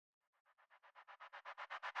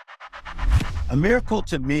A miracle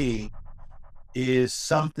to me is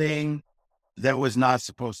something that was not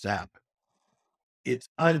supposed to happen. It's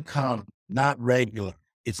uncommon, not regular.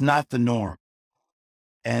 It's not the norm.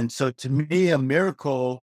 And so to me, a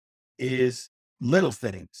miracle is little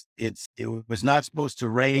things. It was not supposed to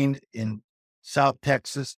rain in South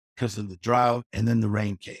Texas because of the drought, and then the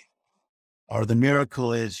rain came. Or the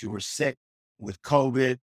miracle is you were sick with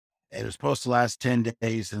COVID and it was supposed to last 10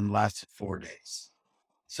 days and lasted 4 days.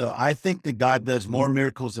 So I think that God does more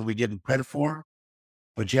miracles than we give him credit for,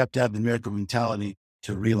 but you have to have the miracle mentality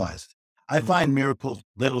to realize it. I find miracles,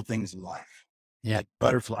 little things in life, like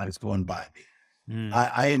butterflies going by me.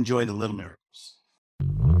 I enjoy the little miracles.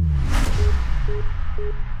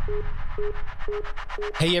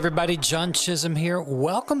 Hey everybody, John Chisholm here.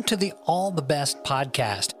 Welcome to the All the Best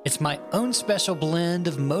podcast. It's my own special blend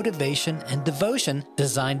of motivation and devotion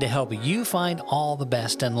designed to help you find all the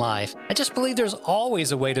best in life. I just believe there's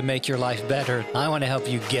always a way to make your life better. I want to help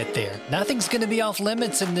you get there. Nothing's going to be off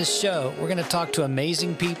limits in this show. We're going to talk to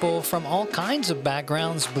amazing people from all kinds of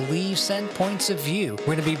backgrounds, beliefs, and points of view.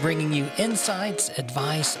 We're going to be bringing you insights,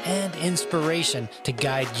 advice, and inspiration to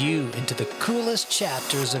guide you into the coolest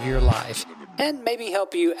chapters of your life, and maybe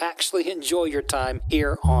help you actually enjoy your time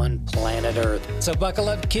here on planet Earth. So buckle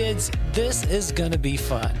up, kids. This is going to be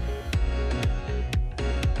fun.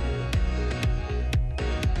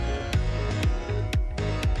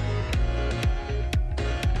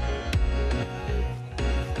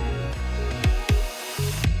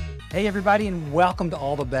 Hey everybody, and welcome to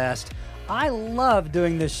All the Best. I love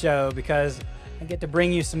doing this show because I get to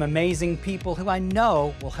bring you some amazing people who I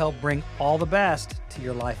know will help bring all the best to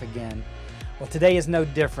your life again. Well, today is no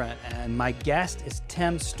different, and my guest is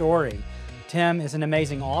Tim Storey. Tim is an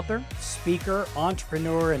amazing author, speaker,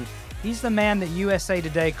 entrepreneur, and he's the man that USA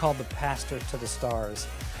Today called the pastor to the stars.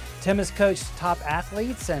 Tim has coached top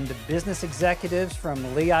athletes and business executives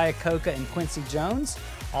from Lee Iacocca and Quincy Jones,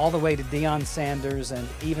 all the way to Deion Sanders and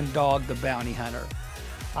even Dog the Bounty Hunter.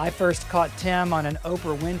 I first caught Tim on an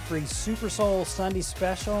Oprah Winfrey Super Soul Sunday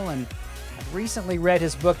special, and I've recently read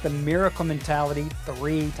his book, The Miracle Mentality,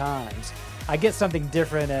 3 times. I get something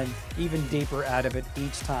different and even deeper out of it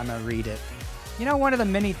each time I read it. You know, one of the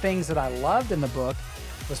many things that I loved in the book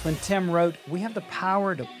was when Tim wrote, we have the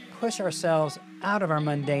power to push ourselves out of our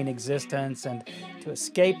mundane existence and to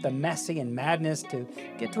escape the messy and madness to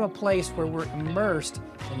get to a place where we're immersed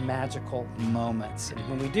in magical moments. And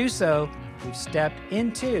when we do so, we've stepped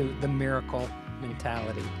into the miracle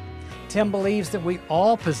mentality. Tim believes that we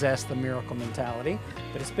all possess the miracle mentality,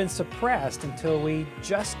 but it's been suppressed until we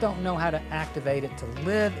just don't know how to activate it to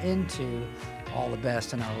live into all the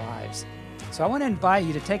best in our lives. So I want to invite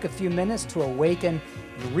you to take a few minutes to awaken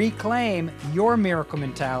and reclaim your miracle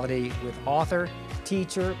mentality with author,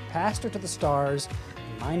 teacher, pastor to the stars,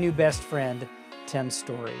 and my new best friend, Tim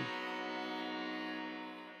Storey.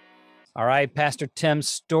 All right, Pastor Tim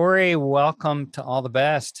Storey, welcome to All the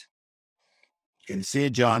Best. Good to see you,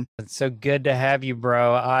 John. It's so good to have you,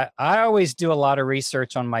 bro. I always do a lot of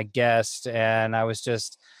research on my guests, and I was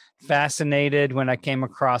just fascinated when I came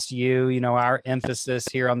across you. You know, our emphasis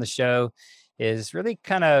here on the show is really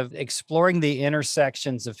kind of exploring the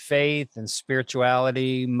intersections of faith and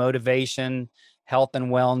spirituality, motivation, health and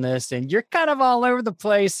wellness, and you're kind of all over the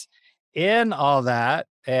place in all that.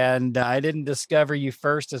 And I didn't discover you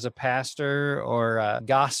first as a pastor or a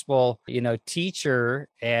gospel, teacher.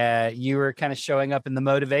 You were kind of showing up in the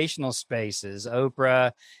motivational spaces,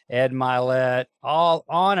 Oprah, Ed Milet, all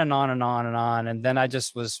on and on and on and on. And then I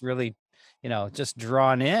just was really, just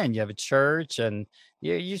drawn in. You have a church and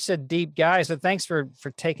you're just a deep guy. So thanks for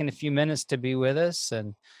taking a few minutes to be with us,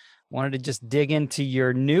 and wanted to just dig into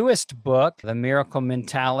your newest book, The Miracle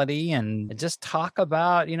Mentality, and just talk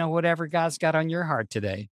about, whatever God's got on your heart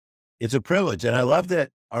today. It's a privilege. And I love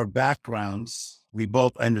that our backgrounds, we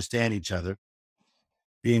both understand each other,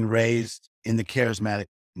 being raised in the charismatic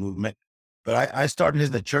movement. But I started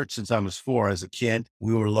in the church since I was 4 as a kid.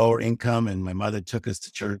 We were lower income and my mother took us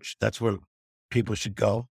to church. That's where people should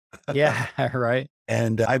go. Yeah, right.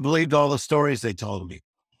 And I believed all the stories they told me.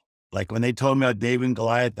 Like when they told me about David and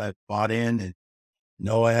Goliath, I bought in, and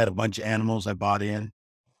Noah had a bunch of animals, I bought in,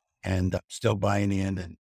 and I'm still buying in,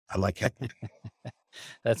 and I like it.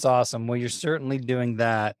 That's awesome. Well, you're certainly doing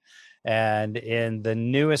that. And in the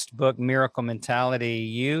newest book, Miracle Mentality,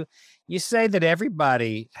 you say that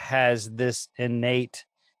everybody has this innate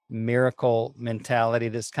miracle mentality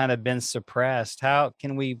that's kind of been suppressed. How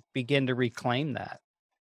can we begin to reclaim that?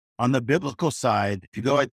 On the biblical side, if you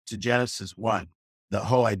go to Genesis 1, the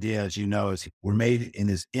whole idea, as you know, is we're made in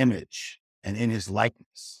his image and in his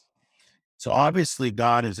likeness. So obviously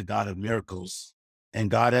God is a God of miracles. and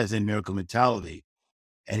God has a miracle mentality,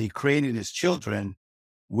 and he created his children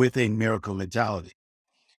with a miracle mentality.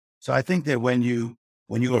 So I think that when you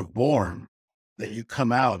are born, that you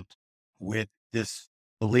come out with this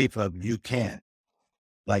belief of you can.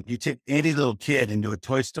 Like you take any little kid into a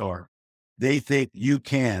toy store, they think you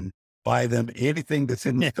can buy them anything that's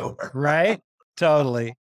in the store. Right?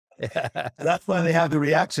 Totally. That's why they have the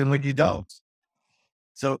reaction when you don't.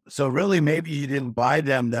 So really, maybe you didn't buy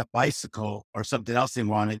them that bicycle or something else they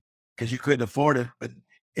wanted because you couldn't afford it. But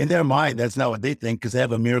in their mind, that's not what they think because they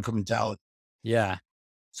have a miracle mentality. Yeah.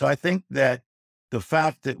 So I think that the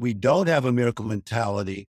fact that we don't have a miracle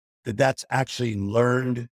mentality, that's actually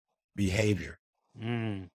learned behavior.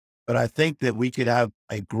 Mm. But I think that we could have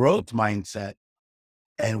a growth mindset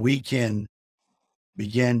and we can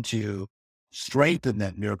begin to strengthen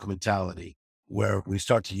that miracle mentality where we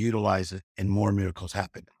start to utilize it and more miracles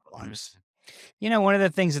happen in our lives. You know, one of the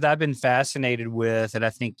things that I've been fascinated with, and I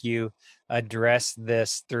think you address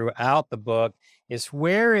this throughout the book, is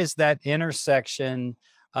where is that intersection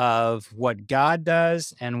of what God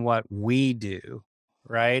does and what we do,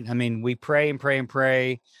 right? I mean, we pray and pray and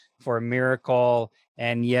pray for a miracle.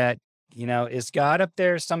 And yet, you know, is God up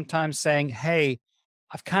there sometimes saying, hey,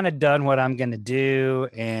 I've kind of done what I'm going to do,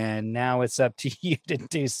 and now it's up to you to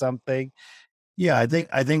do something? Yeah, I think,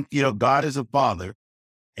 God is a father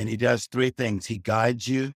and he does three things. He guides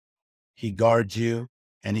you, he guards you,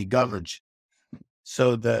 and he governs you.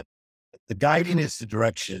 So the guiding is the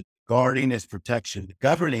direction, guarding is protection, the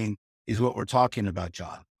governing is what we're talking about,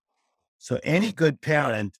 John. So any good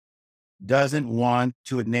parent doesn't want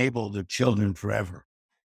to enable their children forever.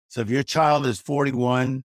 So if your child is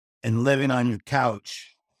 41 and living on your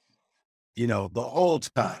couch, the whole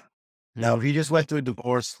time. Now, if you just went through a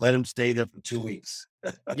divorce, let him stay there for 2 weeks.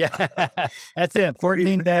 Yeah, that's it.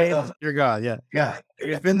 14 days, you're gone. Yeah. Yeah. If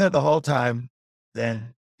you've been there the whole time,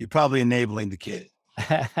 then you're probably enabling the kid.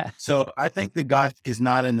 So I think that God is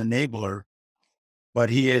not an enabler, but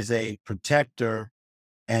he is a protector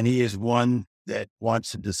and he is one that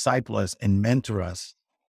wants to disciple us and mentor us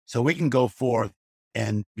so we can go forth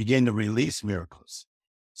and begin to release miracles.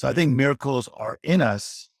 So I think miracles are in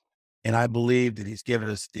us, and I believe that he's given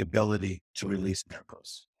us the ability to release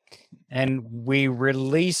miracles. And we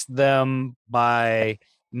release them by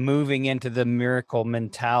moving into the miracle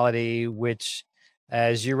mentality, which,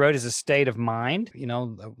 as you wrote, is a state of mind,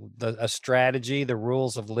 a strategy, the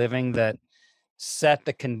rules of living that set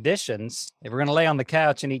the conditions. If we're going to lay on the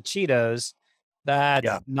couch and eat Cheetos, that's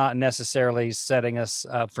not necessarily setting us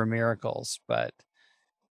up for miracles, but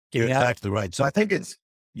you're exactly right. So I think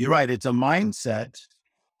you're right. It's a mindset.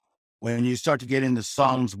 When you start to get into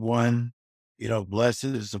Psalms 1, blessed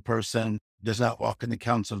is the person who does not walk in the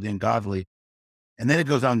counsel of the ungodly. And then it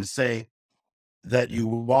goes on to say that you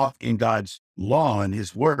walk in God's law and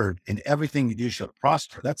his word, and everything you do shall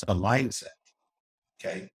prosper. That's a mindset.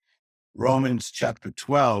 Okay. Romans chapter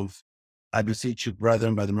 12, I beseech you,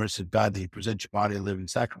 brethren, by the mercy of God, that you present your body a living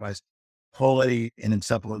sacrifice, holy and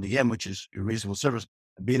acceptable unto him, which is your reasonable service.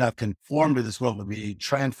 Be not conformed to this world, but be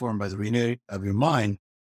transformed by the renewing of your mind.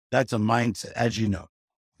 That's a mindset, as you know.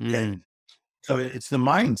 Okay? So it's the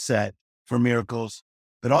mindset for miracles,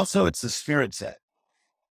 but also it's the spirit set.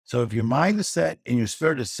 So if your mind is set and your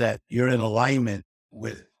spirit is set, you're in alignment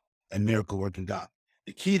with a miracle working God.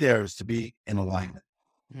 The key there is to be in alignment.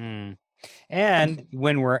 And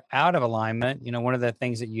when we're out of alignment, one of the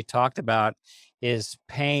things that you talked about is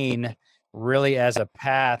pain really as a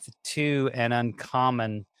path to an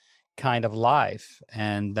uncommon kind of life.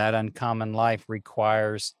 And that uncommon life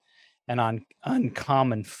requires an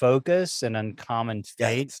uncommon focus and uncommon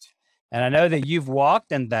faith. And I know that you've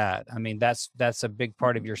walked in that. I mean, that's a big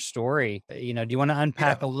part of your story. Do you want to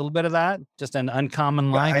unpack a little bit of that? Just an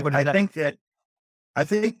uncommon life? I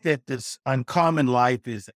think that this uncommon life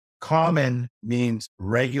is common means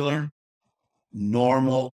regular,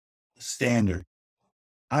 normal, standard.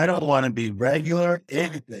 I don't want to be regular,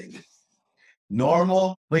 anything.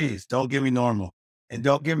 Normal, please don't give me normal and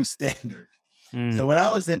don't give me standard. So when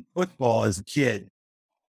I was in football as a kid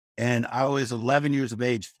and I was 11 years of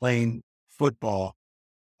age playing football,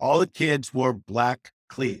 all the kids wore black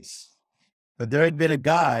cleats. But there had been a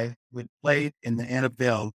guy who had played in the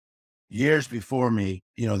NFL years before me,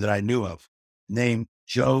 that I knew of, named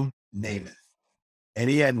Joe Namath. And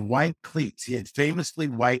he had white cleats. He had famously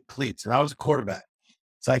white cleats. And I was a quarterback.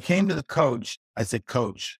 So I came to the coach. I said,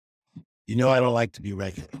 Coach, I don't like to be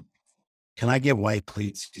regular. Can I get white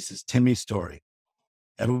cleats? He says, Timmy Story.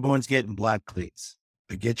 Everyone's getting black cleats,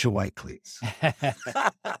 but get your white cleats.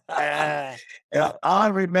 And I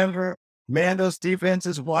remember, man, those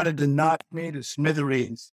defenses wanted to knock me to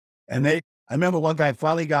smithereens. And I remember one guy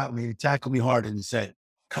finally got me, he tackled me hard and said,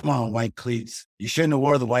 "Come on, white cleats. You shouldn't have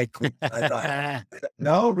wore the white cleats." I thought,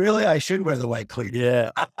 no, really, I should wear the white cleats.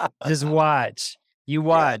 Yeah. Just watch. You Yeah.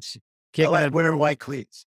 watch. I Kicking like it. wearing white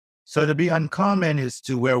cleats. So to be uncommon is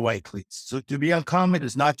to wear white cleats. So to be uncommon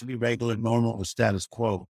is not to be regular, normal, or status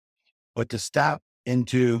quo, but to step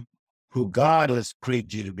into who God has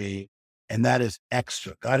created you to be. And that is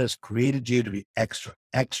extra. God has created you to be extra,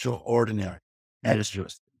 extraordinary, extra,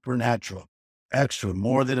 supernatural, extra,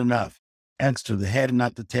 more than enough, extra, the head and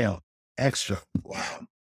not the tail, extra. Wow.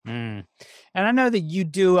 Mm. And I know that you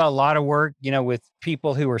do a lot of work, with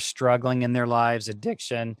people who are struggling in their lives,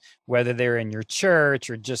 addiction, whether they're in your church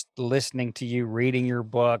or just listening to you, reading your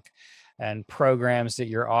book and programs that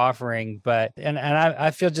you're offering. But, and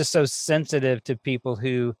I feel just so sensitive to people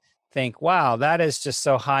who think, wow, that is just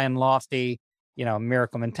so high and lofty,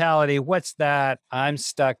 miracle mentality. What's that? I'm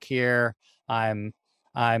stuck here. I'm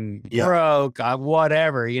Yeah. broke,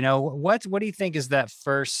 whatever, what do you think is that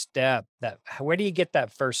first step, where do you get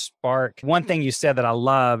that first spark? One thing you said that I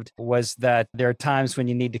loved was that there are times when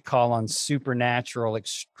you need to call on supernatural,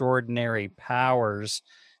 extraordinary powers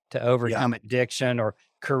to overcome addiction or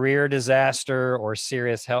career disaster or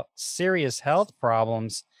serious health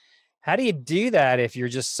problems. How do you do that if you're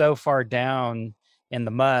just so far down in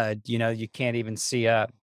the mud, you can't even see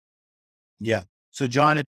up? Yeah. So,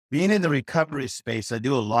 John, being in the recovery space, I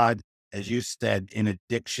do a lot, as you said, in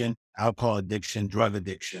addiction, alcohol addiction, drug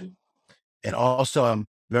addiction. And also, I'm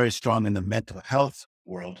very strong in the mental health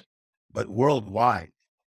world, but worldwide.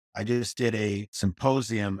 I just did a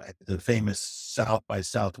symposium at the famous South by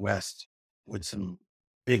Southwest with some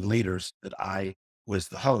big leaders that I was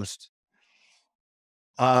the host.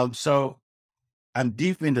 So I'm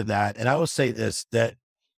deep into that. And I will say this, that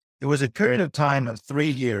it was a period of time of 3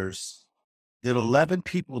 years that 11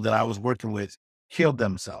 people that I was working with killed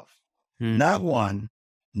themselves. Not one,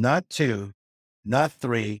 not two, not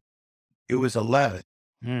three. It was 11.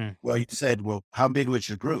 Well, you said, well, how big was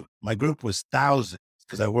your group? My group was thousands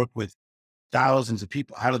because I worked with thousands of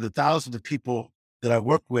people. Out of the thousands of people that I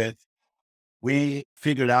worked with, we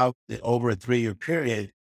figured out that over a 3-year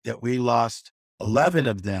period that we lost 11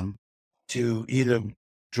 of them to either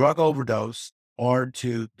drug overdose or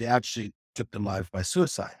they actually took their life by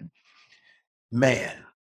suicide. Man,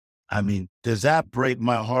 I mean, does that break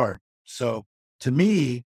my heart? So to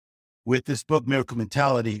me, with this book, Miracle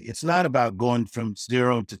Mentality, it's not about going from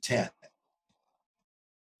 0 to 10.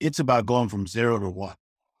 It's about going from 0 to 1,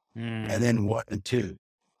 and then 1 to 2,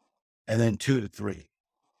 and then 2 to 3.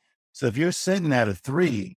 So if you're sitting at a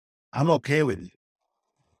 3, I'm okay with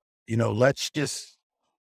it. Let's just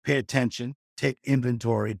pay attention, take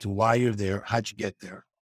inventory to why you're there. How'd you get there?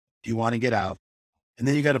 Do you want to get out? And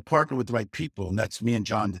then you got to partner with the right people. And that's me and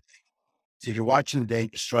John today. So if you're watching today,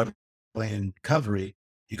 you're struggling in recovery,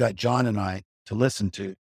 you got John and I to listen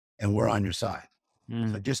to, and we're on your side.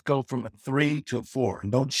 So just go from a 3 to a 4,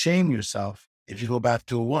 and don't shame yourself if you go back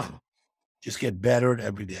to a 1. Just get better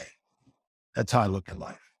every day. That's how I look at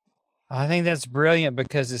life. I think that's brilliant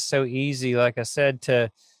because it's so easy, like I said, to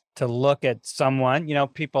look at someone,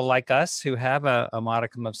 people like us who have a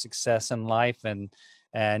modicum of success in life and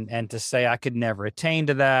to say, I could never attain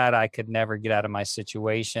to that. I could never get out of my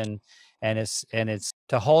situation. And it's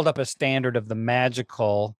to hold up a standard of the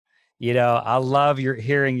magical. I love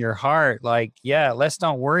hearing your heart. Like, yeah, let's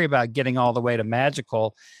don't worry about getting all the way to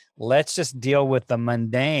magical. Let's just deal with the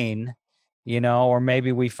mundane, or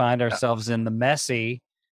maybe we find ourselves in the messy,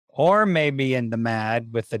 or maybe in the mad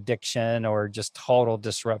with addiction or just total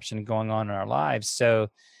disruption going on in our lives. So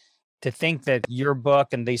to think that your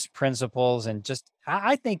book and these principles and just,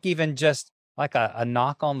 I think even just like a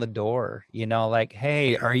knock on the door, like,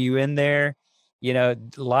 hey, are you in there?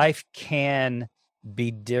 Life can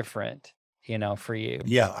be different, for you.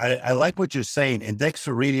 Yeah, I like what you're saying. And thanks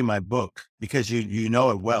for reading my book because you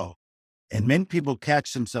know it well. And many people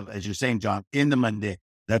catch themselves, as you're saying, John, in the mundane.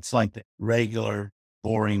 That's like the regular,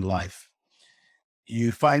 boring life.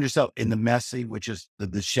 You find yourself in the messy, which is the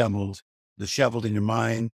disheveled in your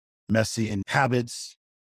mind, messy in habits.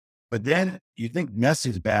 But then you think messy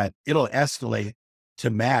is bad, it'll escalate to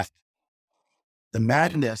mad. The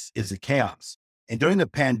madness is the chaos. And during the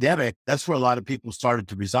pandemic, that's where a lot of people started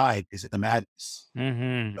to reside, is in the madness.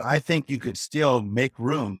 I think you could still make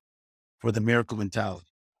room for the miracle mentality.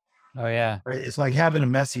 Oh, yeah. Right? It's like having a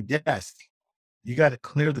messy desk. You got to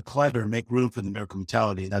clear the clutter and make room for the miracle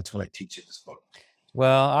mentality. That's what I teach in this book.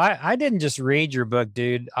 Well, I didn't just read your book,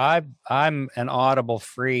 dude. I'm an Audible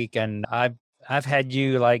freak, and I've had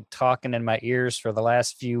you like talking in my ears for the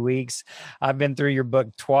last few weeks. I've been through your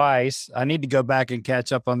book twice. I need to go back and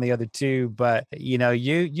catch up on the other two, but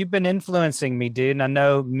you've been influencing me, dude. And I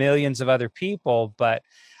know millions of other people, but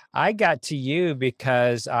I got to you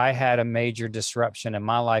because I had a major disruption in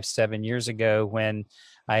my life 7 years ago when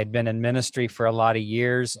I had been in ministry for a lot of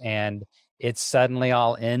years and it suddenly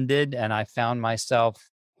all ended. And I found myself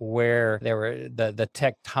where there were the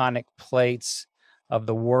tectonic plates of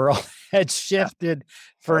the world had shifted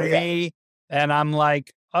for me. And I'm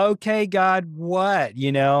like, okay, God, what?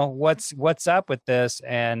 What's up with this?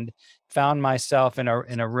 And found myself in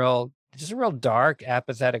a real just a real dark,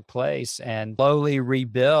 apathetic place, and slowly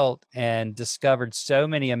rebuilt and discovered so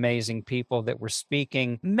many amazing people that were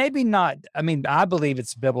speaking. Maybe not, I mean, I believe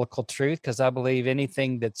it's biblical truth because I believe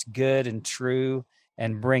anything that's good and true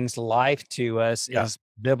and brings life to us is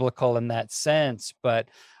biblical in that sense. But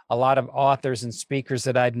a lot of authors and speakers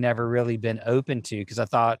that I'd never really been open to because I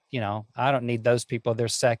thought, I don't need those people. They're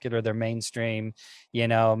secular, they're mainstream,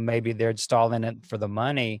 maybe they're just all in it for the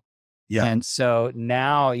money. Yeah. And so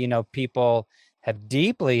now, people have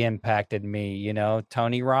deeply impacted me,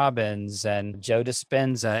 Tony Robbins and Joe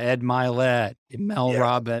Dispenza, Ed Milet, Mel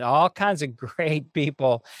Robbins, all kinds of great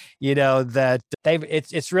people, that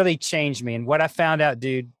it's really changed me. And what I found out,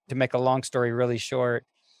 dude, to make a long story really short,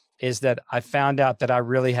 is that I found out that I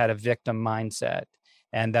really had a victim mindset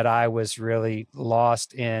and that I was really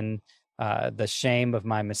lost in the shame of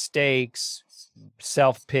my mistakes,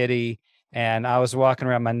 self-pity. And I was walking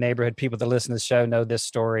around my neighborhood. People that listen to the show know this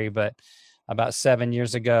story, but about 7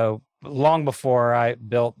 years ago, long before I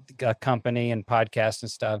built a company and podcast and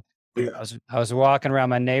stuff, I was walking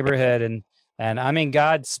around my neighborhood and I mean,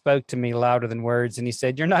 God spoke to me louder than words. And he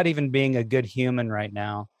said, "You're not even being a good human right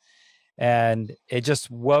now." And it just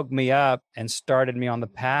woke me up and started me on the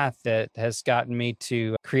path that has gotten me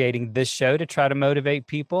to creating this show to try to motivate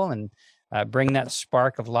people and bring that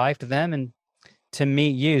spark of life to them and to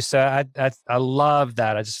meet you. So I love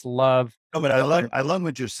that. I just love. No, but I love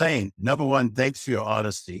what you're saying. Number one, thanks for your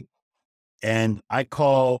honesty. And I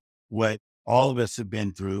call what all of us have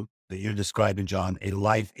been through that you're describing, John, a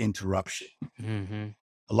life interruption. Mm-hmm.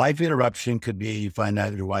 A life interruption could be you find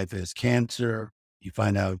out your wife has cancer, you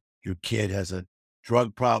find out your kid has a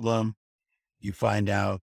drug problem, you find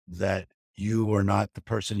out that you are not the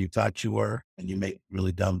person you thought you were, and you make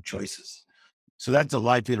really dumb choices. So that's a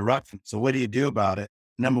life interruption. So what do you do about it?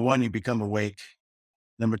 Number one, you become awake.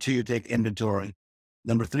 Number two, you take inventory.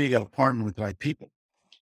 Number three, you got to partner with the right people.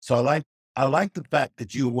 So I like the fact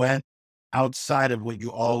that you went outside of what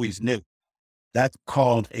you always knew. That's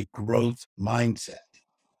called a growth mindset.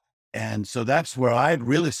 And so that's where I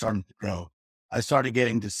really started to grow. I started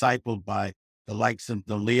getting discipled by the likes of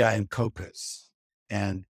the Leah and Copas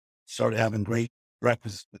and started having great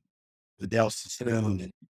breakfast with Dale Sassoon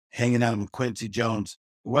and hanging out with Quincy Jones.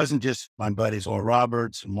 It wasn't just my buddies or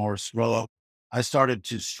Roberts and Morris Rollo. I started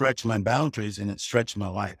to stretch my boundaries and it stretched my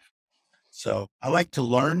life. So I like to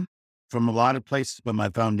learn from a lot of places, but my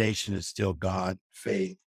foundation is still God,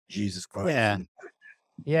 faith, Jesus Christ.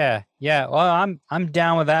 Yeah. Well, I'm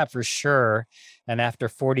down with that for sure. And after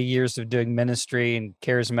 40 years of doing ministry and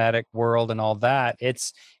charismatic world and all that,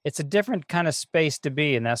 it's a different kind of space to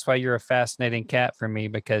be. And that's why you're a fascinating cat for me,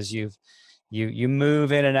 because you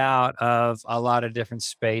move in and out of a lot of different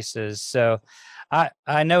spaces. So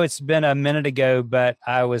I know it's been a minute ago, but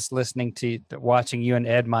I was watching you and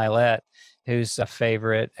Ed Milet, who's a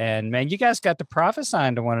favorite. And man, you guys got to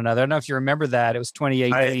prophesying to one another. I don't know if you remember that. It was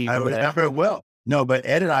 2018. I remember it well. No, but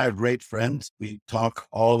Ed and I are great friends. We talk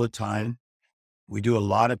all the time. We do a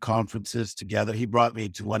lot of conferences together. He brought me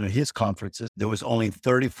to one of his conferences. There was only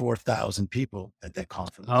 34,000 people at that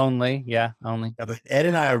conference. Only. Yeah, but Ed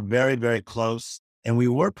and I are very, very close, and we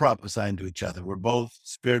were prophesying to each other. We're both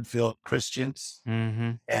spirit-filled Christians.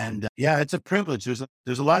 Mm-hmm. And yeah, it's a privilege. There's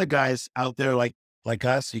a lot of guys out there like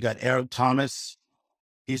us. You got Eric Thomas.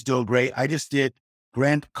 He's doing great. I just did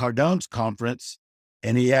Grant Cardone's conference,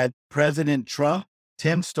 and he had President Trump,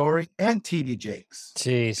 Tim Story, and TD Jakes.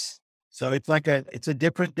 Jeez. So it's a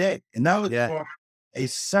different day. And that was for a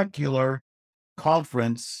secular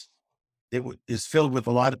conference that is filled with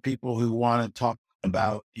a lot of people who want to talk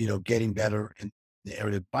about, getting better in the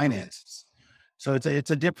area of finances. So it's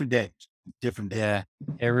a different day. Yeah,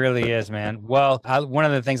 it really is, man. Well, one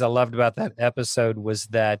of the things I loved about that episode was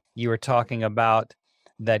that you were talking about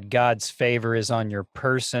that God's favor is on your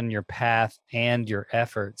person, your path, and your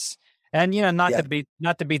efforts. And not to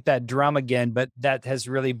beat that drum again, but that has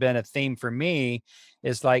really been a theme for me.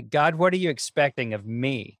 Is like, God, what are you expecting of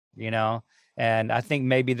me? And I think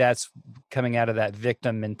maybe that's coming out of that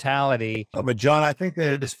victim mentality. Oh, but John, I think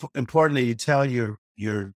that it's important that you tell your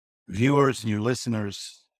viewers and your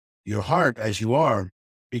listeners your heart as you are,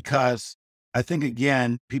 because I think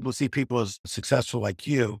again, people see people as successful like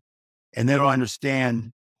you, and they don't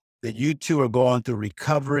understand that you two are going through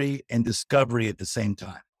recovery and discovery at the same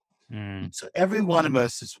time. Mm. So every one of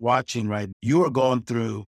us is watching, right? You are going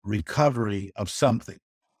through recovery of something.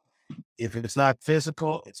 If it's not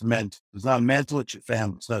physical, it's mental. If it's not mental, it's your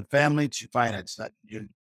family. It's not family, it's your finance. It's not your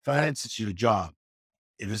finance, it's your job.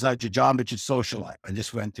 If it's not your job, it's your social life. I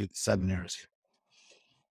just went through the 7 years here.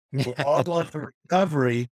 We're all going through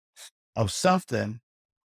recovery of something.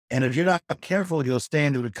 And if you're not careful, you'll stay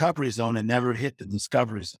in the recovery zone and never hit the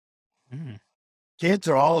discovery zone. Mm. Kids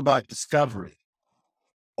are all about discovery.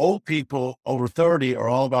 Old people over 30 are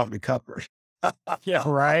all about recovery. Yeah,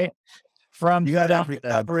 right. From You got to have something.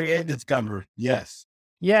 recovery and discovery. Yes.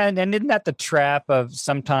 Yeah, and isn't that the trap of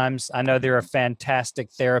sometimes, I know there are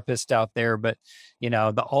fantastic therapists out there, but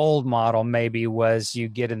the old model maybe was you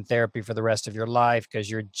get in therapy for the rest of your life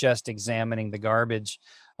because you're just examining the garbage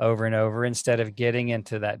over and over instead of getting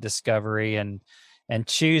into that discovery and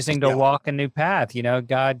choosing to Yeah. walk a new path.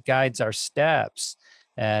 God guides our steps.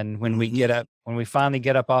 And when we finally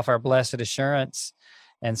get up off our blessed assurance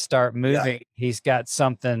and start moving, he's got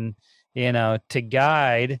something to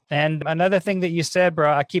guide. And another thing that you said,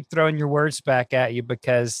 bro, I keep throwing your words back at you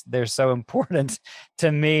because they're so important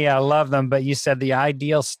to me. I love them. But you said the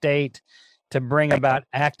ideal state to bring about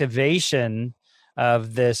activation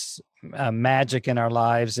of this magic in our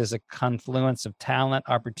lives is a confluence of talent,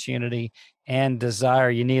 opportunity, and desire.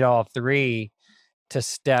 You need all three to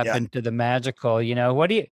step into the magical. What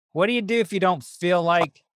do you do if you don't feel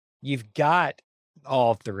like you've got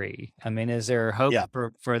all three? I mean, is there hope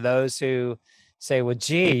for those who say, well,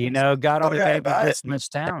 gee, God only gave me this much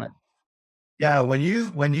talent? Yeah. When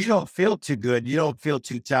you don't feel too good, you don't feel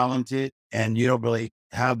too talented, and you don't really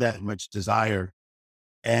have that much desire.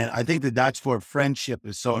 And I think that's where friendship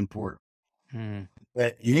is so important. Hmm.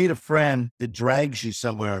 That you need a friend that drags you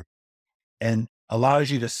somewhere and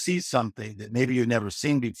allows you to see something that maybe you've never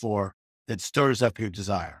seen before, that stirs up your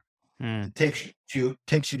desire. Hmm. It takes you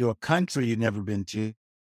to a country you've never been to,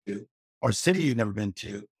 or city you've never been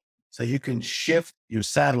to, so you can shift your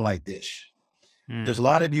satellite dish. Hmm. There's a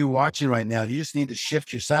lot of you watching right now. You just need to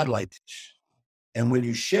shift your satellite dish. And when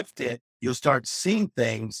you shift it, you'll start seeing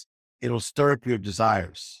things. It'll stir up your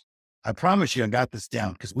desires. I promise you, I got this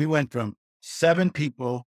down, because we went from 7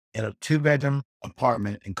 people in a 2-bedroom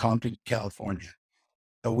apartment in Compton, California.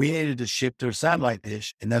 But we needed to shift our satellite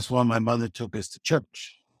dish. And that's why my mother took us to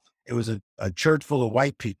church. It was a church full of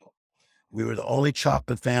white people. We were the only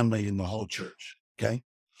chocolate family in the whole church. Okay.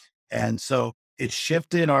 And so it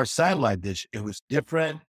shifted our satellite dish. It was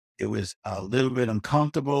different. It was a little bit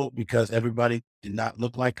uncomfortable because everybody did not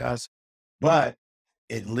look like us, but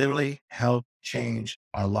it literally helped change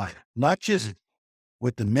our life. Not just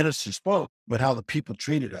what the minister spoke, but how the people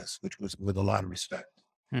treated us, which was with a lot of respect.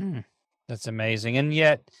 Hmm. That's amazing. And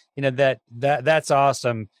yet, that's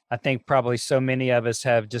awesome. I think probably so many of us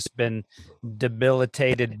have just been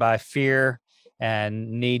debilitated by fear and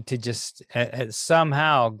need to just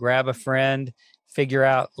somehow grab a friend, figure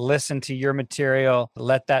out, listen to your material,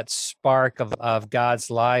 let that spark of God's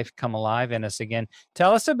life come alive in us again.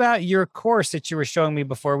 Tell us about your course that you were showing me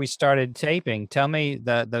before we started taping. Tell me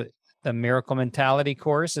the Miracle Mentality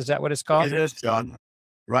course. Is that what it's called? It is, John.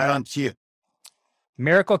 Right on cue.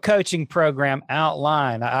 Miracle Coaching Program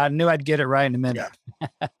outline. I knew I'd get it right in a minute.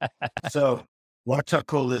 Yeah. So watch how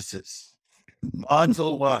cool this is.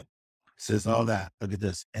 Module 1 says all that. Look at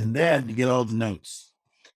this. And then you get all the notes.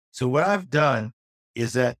 So what I've done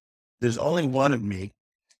is that there's only one of me.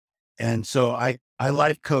 And so I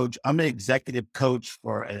life coach. I'm an executive coach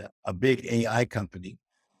for a big AI company.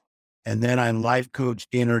 And then I life coach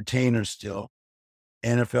entertainers still,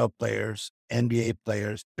 NFL players, NBA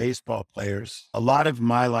players, baseball players. A lot of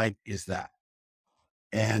my life is that.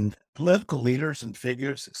 And political leaders and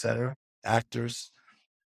figures, et cetera, actors.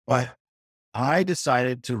 But I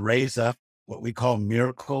decided to raise up what we call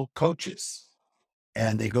miracle coaches.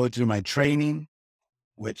 And they go through my training,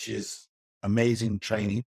 which is amazing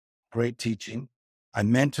training, great teaching. I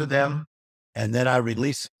mentor them, and then I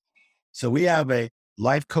release. So we have a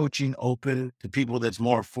life coaching open to people that's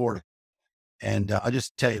more affordable. And I'll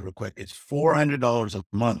just tell you real quick, it's $400 a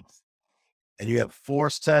month. And you have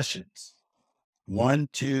 4 sessions. 1,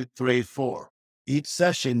 2, 3, 4. Each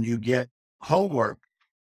session you get homework,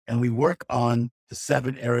 and we work on the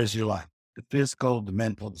 7 areas of your life: the physical, the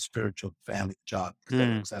mental, the spiritual, the family, the job, et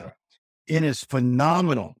cetera, et cetera. It is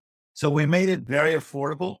phenomenal. So we made it very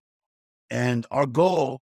affordable. And our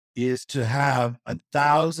goal is to have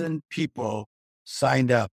 1,000 people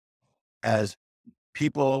signed up as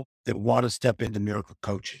people that want to step into miracle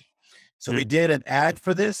coaching. So we did an ad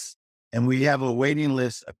for this, and we have a waiting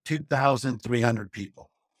list of 2,300 people.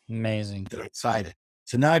 Amazing. That are excited.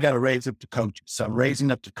 So now I got to raise up to coaches. So I'm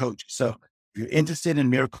raising up to coaches. So if you're interested in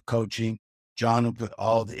miracle coaching, John will put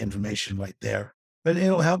all the information right there, but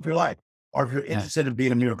it'll help your life. Or if you're interested in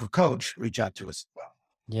being a miracle coach, reach out to us as well.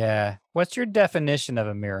 Yeah. What's your definition of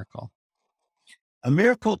a miracle? A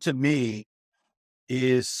miracle to me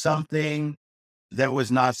is something that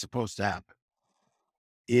was not supposed to happen.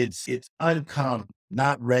 It's uncommon,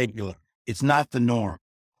 not regular. It's not the norm.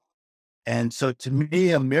 And so to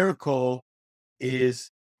me, a miracle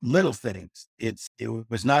is little things. It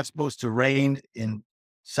was not supposed to rain in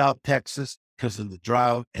South Texas because of the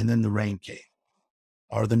drought, and then the rain came.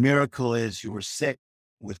 Or the miracle is you were sick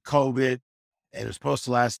with COVID, and it was supposed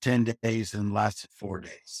to last 10 days and lasted 4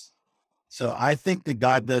 days. So I think that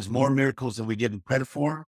God does more miracles than we give him credit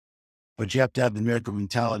for, but you have to have the miracle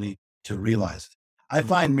mentality to realize it. I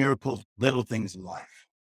find miracles, little things in life.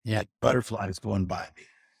 Yeah. Like butterflies going by me.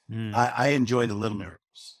 I enjoy the little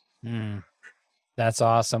miracles. That's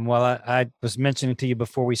awesome. Well, I was mentioning to you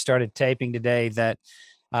before we started taping today that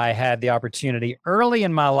I had the opportunity early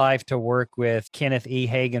in my life to work with Kenneth E.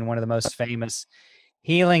 Hagin, one of the most famous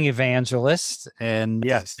healing evangelists in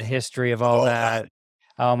the history of all that.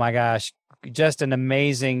 Oh my gosh, just an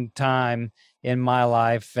amazing time in my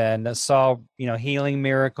life, and saw, healing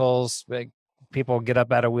miracles, people get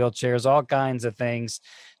up out of wheelchairs, all kinds of things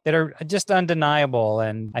that are just undeniable.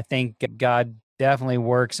 And I think God definitely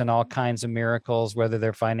works in all kinds of miracles, whether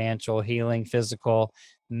they're financial, healing, physical,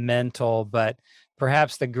 mental. But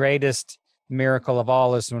perhaps the greatest miracle of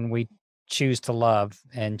all is when we choose to love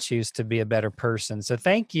and choose to be a better person. So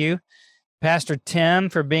thank you, Pastor Tim,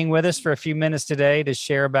 for being with us for a few minutes today to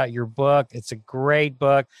share about your book. It's a great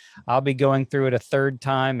book. I'll be going through it a third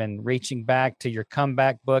time and reaching back to your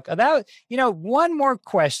comeback book. One more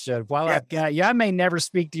question while I've got you. I may never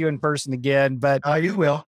speak to you in person again, but you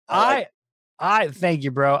will. I thank you,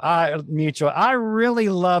 bro. I really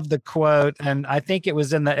love the quote, and I think it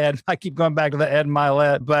was in the Ed. I keep going back to the Ed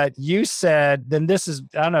Milet, but you said, then this is,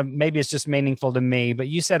 I don't know, maybe it's just meaningful to me, but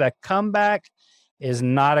you said a comeback is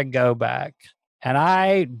not a go back. And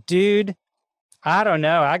I don't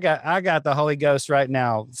know. I got the Holy Ghost right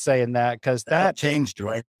now saying that, because that changed,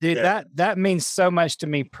 right? Dude, that means so much to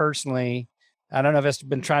me personally. I don't know if it's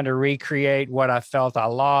been trying to recreate what I felt I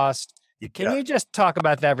lost. Can you just talk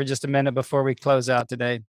about that for just a minute before we close out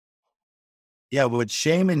today? Yeah, what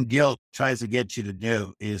shame and guilt tries to get you to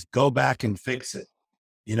do is go back and fix it.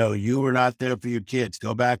 You were not there for your kids.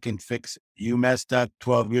 Go back and fix it. You messed up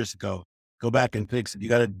 12 years ago. Go back and fix it. You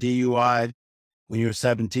got a DUI when you were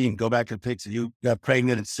 17. Go back and fix it. You got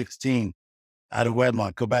pregnant at 16 out of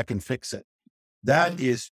wedlock. Go back and fix it. That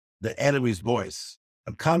is the enemy's voice.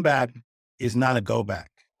 A comeback is not a go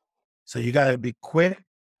back. So you got to be quick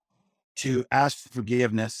to ask for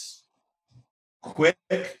forgiveness, quick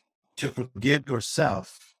to forgive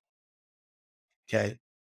yourself. Okay.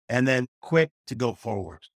 And then quick to go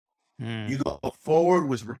forward. You go forward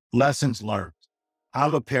with lessons learned.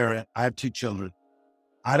 I'm a parent. I have 2 children.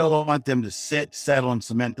 I don't want them to sit, settle, and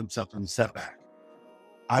cement themselves in the setback.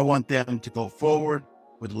 I want them to go forward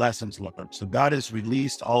with lessons learned. So God has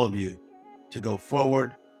released all of you to go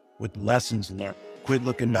forward with lessons learned. Quit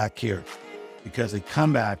looking back here, because a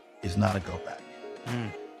comeback is not a go back.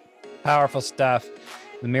 Powerful stuff.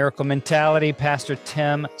 The Miracle Mentality, Pastor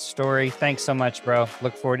Tim Storey. Thanks so much, bro.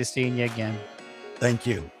 Look forward to seeing you again. Thank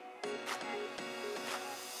you.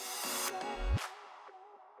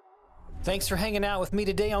 Thanks for hanging out with me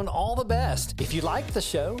today on All the Best. If you liked the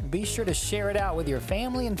show, be sure to share it out with your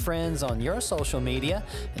family and friends on your social media,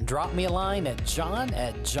 and drop me a line at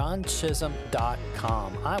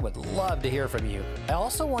john@johnchisholm.com. I would love to hear from you. I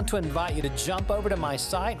also want to invite you to jump over to my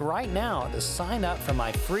site right now to sign up for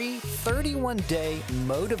my free 31-day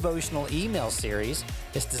motivational email series.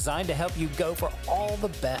 It's designed to help you go for all the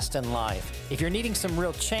best in life. If you're needing some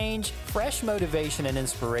real change, fresh motivation, and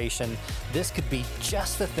inspiration, this could be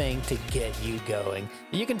just the thing to get you going.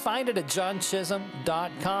 You can find it at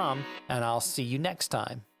johnchisholm.com, and I'll see you next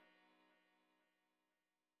time.